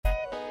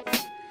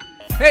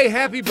Hey,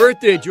 happy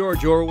birthday,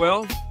 George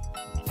Orwell.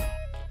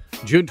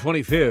 June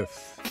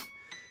 25th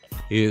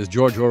is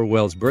George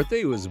Orwell's birthday.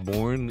 He was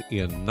born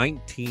in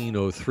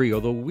 1903,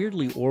 although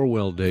weirdly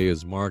Orwell Day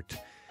is marked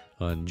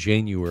on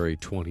January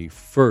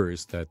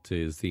 21st. That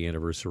is the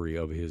anniversary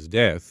of his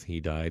death.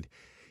 He died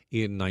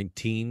in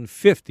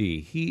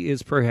 1950. He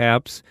is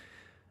perhaps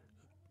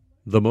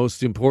the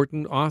most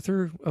important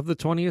author of the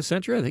 20th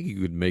century. I think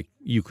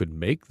you could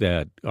make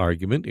that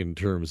argument in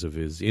terms of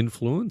his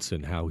influence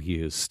and how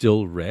he is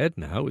still read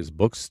and how his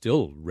books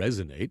still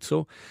resonate.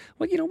 So,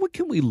 what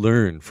can we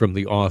learn from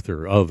the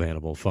author of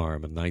Animal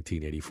Farm in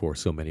 1984?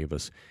 So many of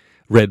us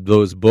read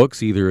those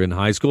books either in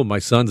high school. My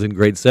son's in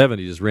grade 7.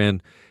 He just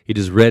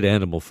read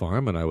Animal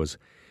Farm, and I was,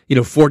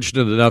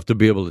 fortunate enough to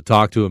be able to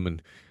talk to him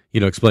and,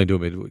 explain to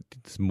him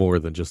it's more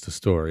than just a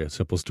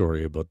simple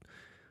story about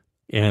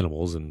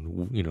animals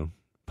and,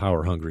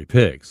 power-hungry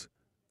pigs.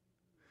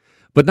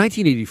 But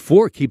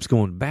 1984 keeps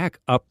going back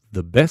up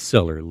the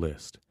bestseller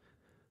list.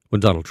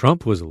 When Donald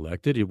Trump was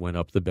elected, it went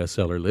up the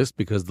bestseller list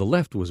because the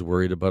left was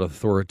worried about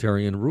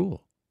authoritarian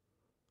rule.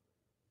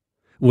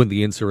 When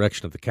the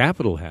insurrection at the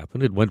Capitol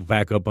happened, it went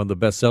back up on the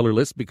bestseller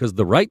list because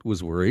the right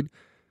was worried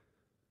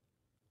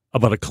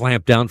about a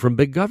clampdown from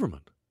big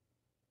government.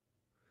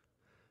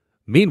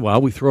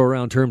 Meanwhile, we throw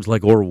around terms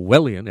like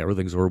Orwellian.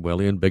 Everything's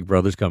Orwellian. Big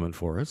Brother's coming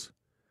for us.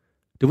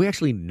 Do we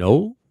actually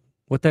know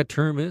what that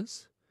term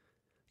is?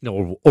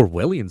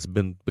 Orwellian's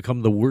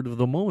become the word of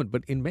the moment,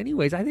 but in many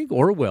ways, I think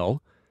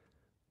Orwell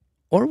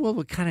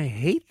would kind of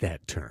hate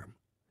that term.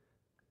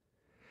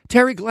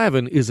 Terry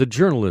Glavin is a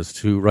journalist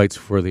who writes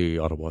for the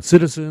Ottawa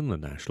Citizen, the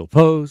National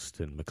Post,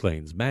 and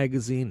Maclean's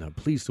Magazine. I'm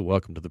pleased to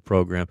welcome to the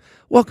program.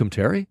 Welcome,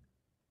 Terry.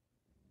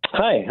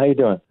 Hi, how you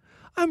doing?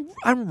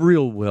 I'm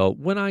real well.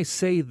 When I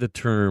say the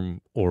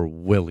term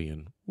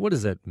Orwellian, what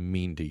does that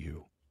mean to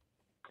you?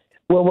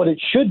 Well, what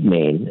it should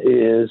mean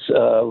is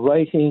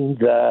writing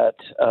that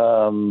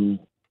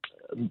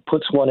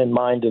puts one in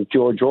mind of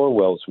George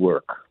Orwell's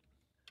work.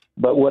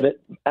 But what it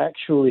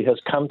actually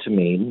has come to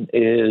mean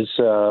is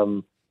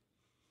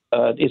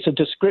it's a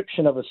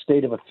description of a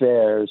state of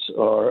affairs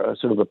or a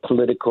sort of a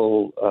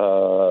political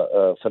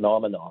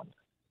phenomenon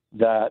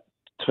that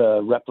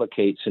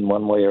replicates in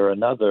one way or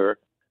another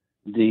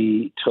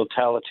the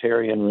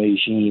totalitarian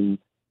regime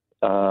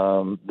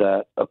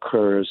that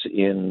occurs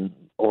in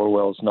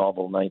Orwell's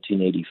novel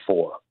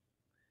 1984.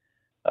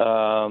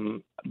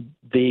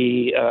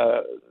 The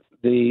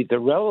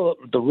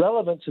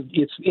relevance of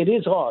it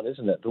is odd,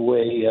 isn't it? The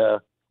way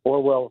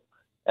Orwell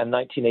and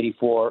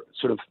 1984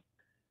 sort of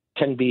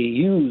can be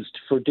used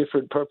for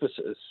different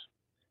purposes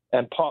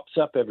and pops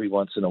up every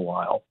once in a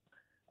while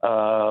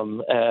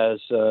as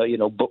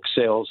book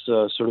sales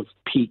sort of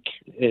peak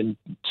in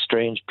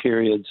strange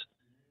periods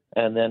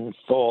and then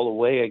fall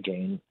away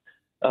again.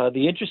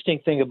 The interesting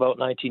thing about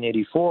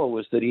 1984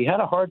 was that he had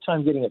a hard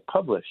time getting it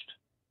published.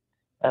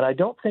 And I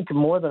don't think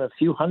more than a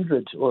few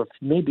hundred or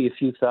maybe a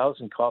few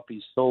thousand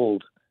copies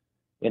sold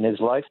in his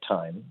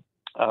lifetime.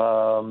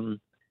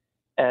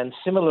 And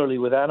similarly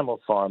with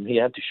Animal Farm, he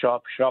had to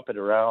shop it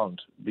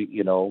around,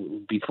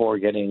 before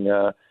getting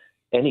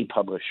any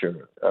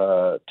publisher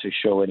to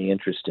show any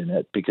interest in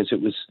it, because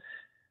it was,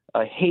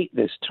 I hate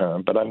this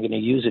term, but I'm going to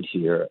use it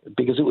here,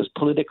 because it was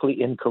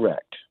politically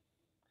incorrect.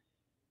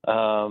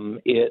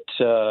 It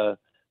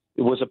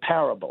was a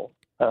parable,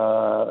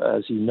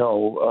 as you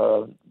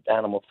know,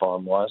 Animal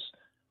Farm was,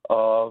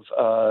 of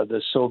the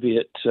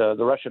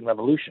Russian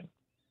Revolution,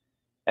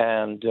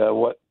 and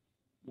what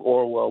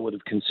Orwell would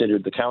have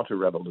considered the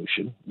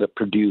counter-revolution that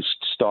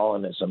produced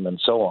Stalinism and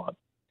so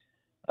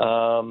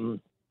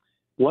on.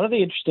 One of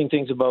the interesting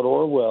things about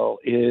Orwell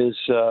is,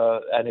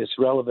 and is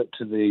relevant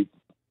to the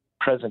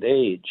present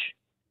age,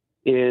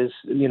 is,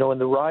 in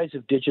the rise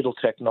of digital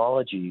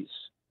technologies,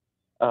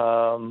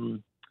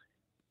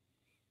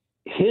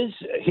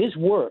 his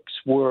works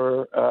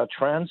were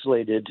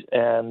translated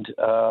and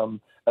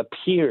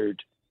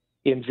appeared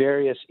in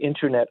various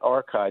internet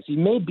archives. He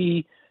may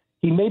be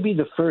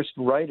the first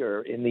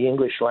writer in the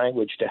English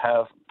language to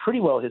have pretty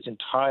well his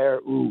entire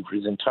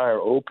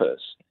opus,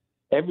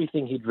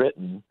 everything he'd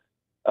written,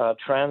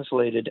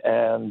 translated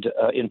and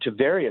into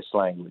various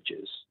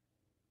languages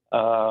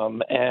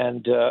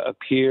and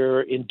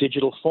appear in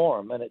digital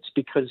form. And it's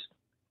because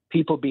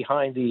people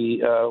behind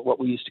the what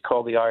we used to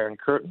call the Iron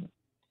Curtain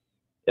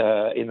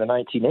in the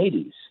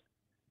 1980s,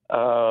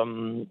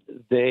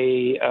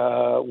 they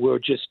were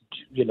just,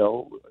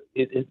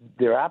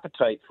 their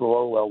appetite for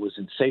Orwell was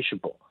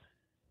insatiable.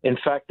 In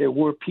fact, there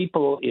were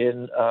people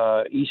in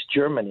East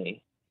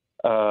Germany,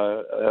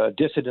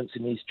 dissidents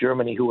in East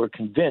Germany, who were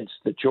convinced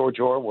that George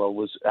Orwell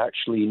was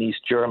actually an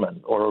East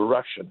German or a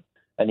Russian,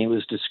 and he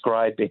was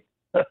describing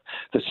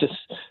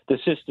the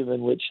system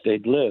in which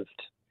they'd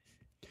lived.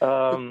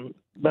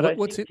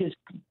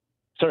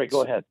 Sorry,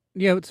 go ahead.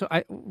 Yeah, so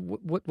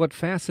what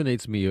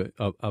fascinates me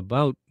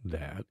about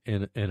that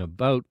and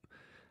about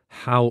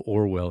how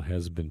Orwell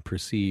has been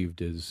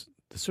perceived is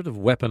the sort of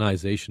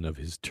weaponization of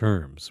his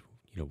terms.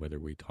 Whether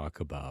we talk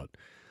about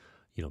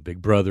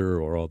Big Brother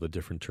or all the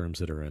different terms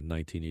that are in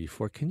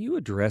 1984. Can you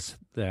address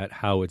that,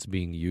 how it's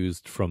being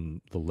used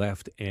from the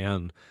left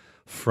and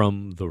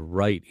from the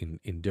right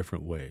in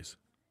different ways?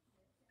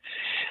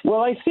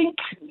 Well, I think,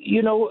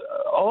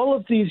 all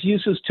of these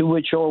uses to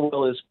which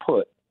Orwell is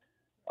put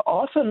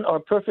often are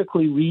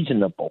perfectly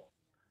reasonable.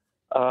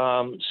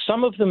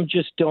 Some of them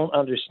just don't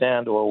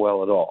understand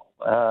Orwell at all.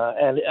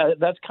 And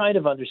that's kind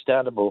of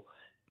understandable.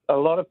 A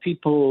lot of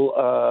people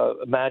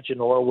imagine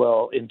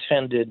Orwell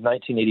intended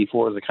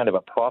 1984 as a kind of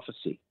a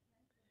prophecy.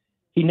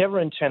 He never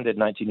intended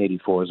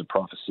 1984 as a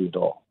prophecy at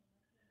all.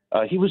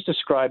 He was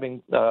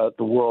describing the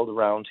world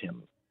around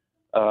him.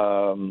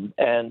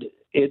 And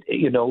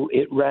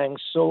it rang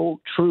so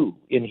true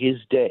in his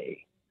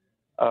day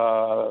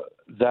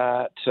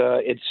that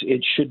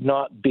it should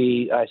not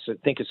be, I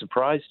think, a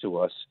surprise to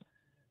us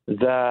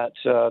that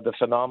the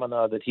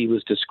phenomena that he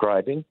was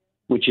describing,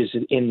 which is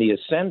in the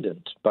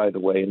ascendant, by the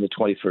way, in the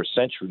 21st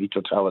century,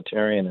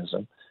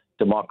 totalitarianism,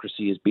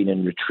 democracy has been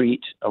in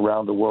retreat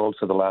around the world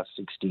for the last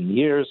 16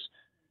 years.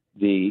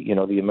 The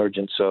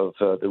reemergence of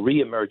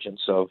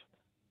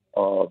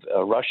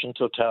Russian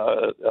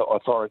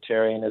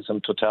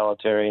authoritarianism,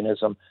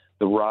 totalitarianism,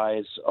 the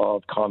rise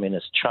of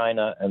communist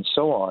China, and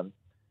so on.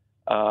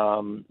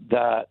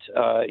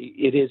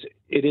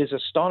 It is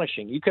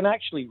astonishing. You can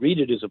actually read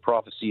it as a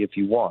prophecy if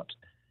you want,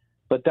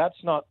 but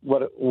that's not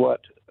what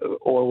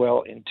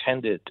Orwell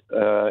intended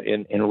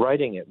in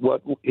writing it.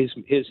 What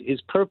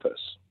his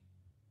purpose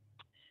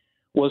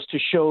was to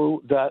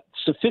show that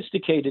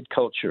sophisticated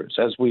cultures,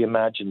 as we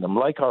imagine them,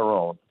 like our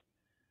own,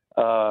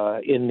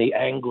 in the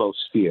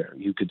Anglosphere,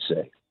 you could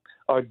say,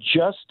 are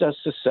just as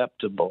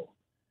susceptible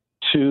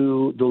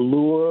to the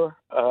lure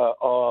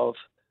of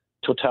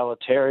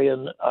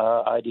totalitarian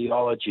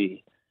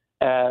ideology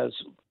as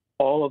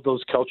all of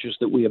those cultures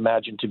that we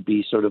imagine to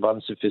be sort of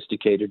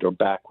unsophisticated or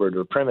backward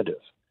or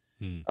primitive.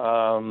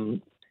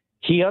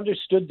 He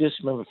understood this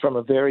from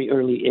a very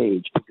early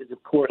age because,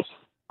 of course,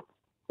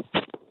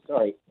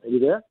 sorry, are you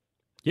there?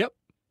 Yep.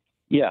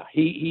 Yeah,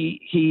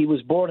 he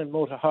was born in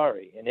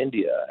Motihari in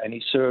India, and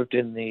he served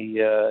in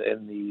the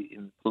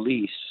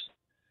police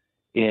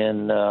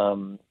in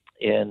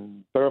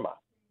Burma,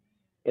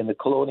 in the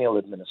colonial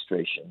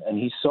administration, and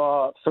he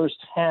saw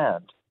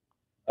firsthand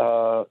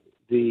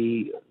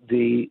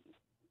the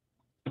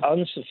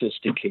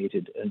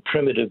unsophisticated and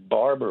primitive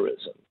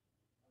barbarism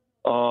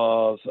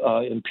of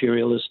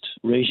imperialist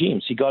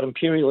regimes. He got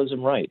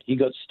imperialism right. He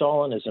got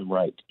Stalinism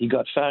right. He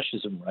got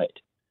fascism right.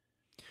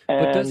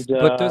 And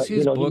but does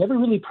his book... he never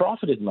really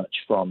profited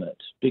much from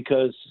it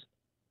because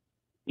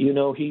he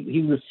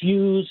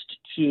refused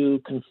to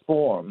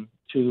conform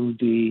to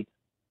the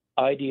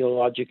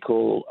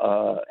ideological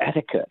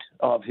etiquette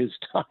of his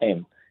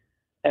time.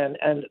 And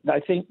I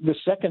think the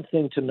second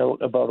thing to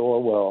note about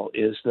Orwell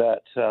is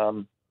that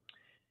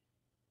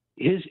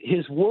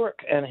his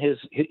work and he's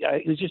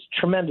just a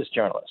tremendous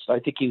journalist. I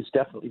think he's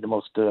definitely the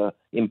most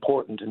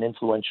important and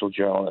influential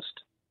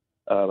journalist,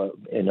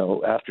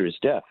 after his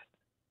death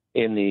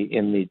in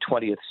the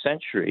 20th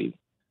century.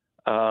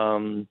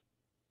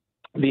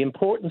 The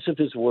importance of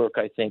his work,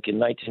 I think, in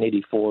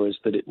 1984 is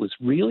that it was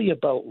really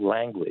about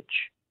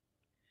language.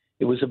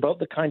 It was about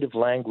the kind of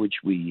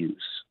language we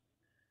use.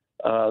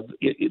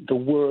 The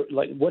word,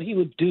 like what he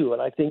would do,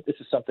 and I think this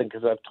is something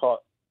because I've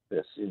taught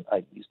this.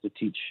 I used to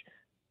teach.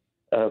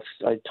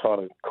 I taught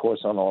a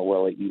course on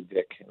Orwell at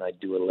UVic, and I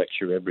do a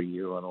lecture every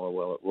year on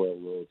Orwell at Royal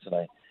Roads. And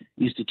I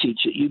used to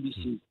teach at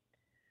UBC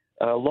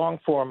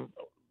long-form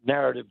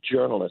narrative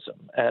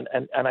journalism, and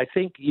I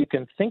think you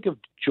can think of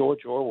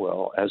George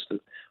Orwell as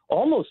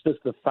almost as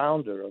the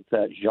founder of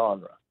that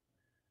genre,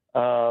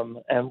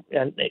 and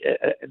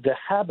the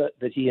habit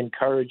that he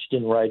encouraged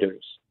in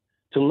writers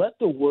to let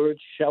the words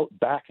shout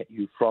back at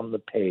you from the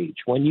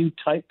page when you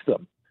type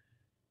them.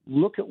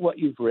 Look at what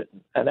you've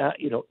written, and ask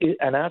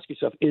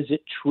yourself, is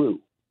it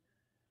true?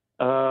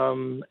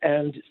 And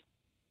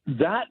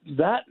that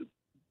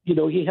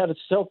he had a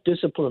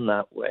self-discipline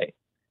that way,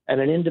 and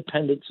an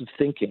independence of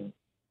thinking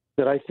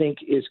that I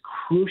think is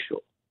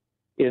crucial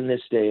in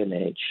this day and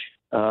age,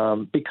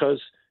 because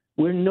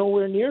we're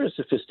nowhere near as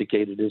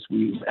sophisticated as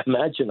we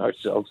imagine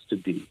ourselves to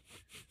be.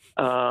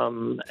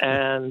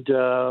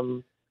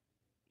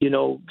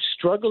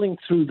 Struggling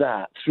through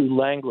that, through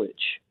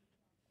language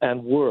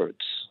and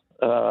words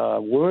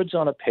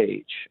on a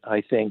page,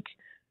 I think,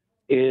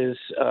 is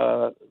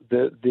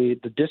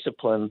the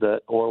discipline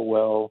that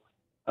Orwell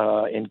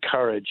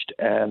encouraged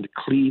and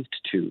cleaved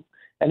to.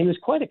 And he was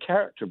quite a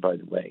character, by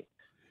the way.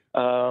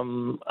 A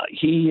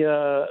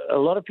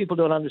lot of people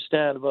don't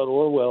understand about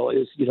Orwell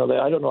is,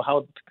 I don't know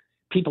how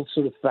people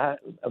sort of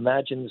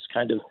imagine this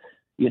kind of,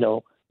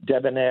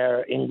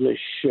 debonair English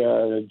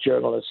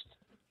journalist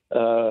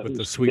with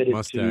the sweet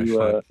mustache,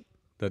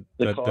 that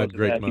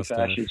great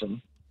mustache.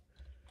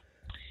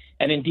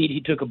 And indeed, he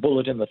took a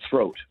bullet in the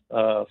throat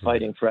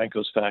fighting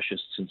Franco's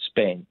fascists in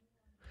Spain.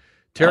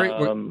 Terry,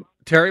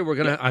 Terry,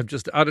 I'm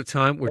just out of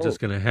time. We're just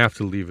gonna have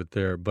to leave it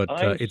there. But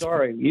I'm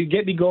sorry. You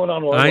get me going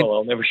on Orwell,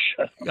 I'll never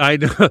shut up. I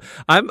know.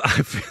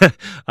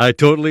 I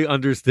totally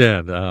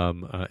understand,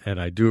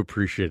 and I do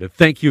appreciate it.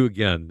 Thank you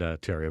again,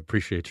 Terry. I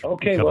appreciate you.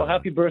 Okay, well,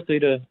 happy birthday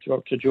to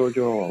George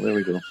Orwell. There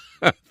we go.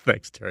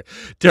 Thanks, Terry.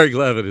 Terry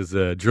Glavitt is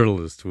a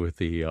journalist with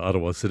the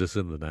Ottawa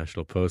Citizen, the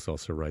National Post,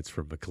 also writes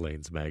for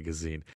Maclean's Magazine.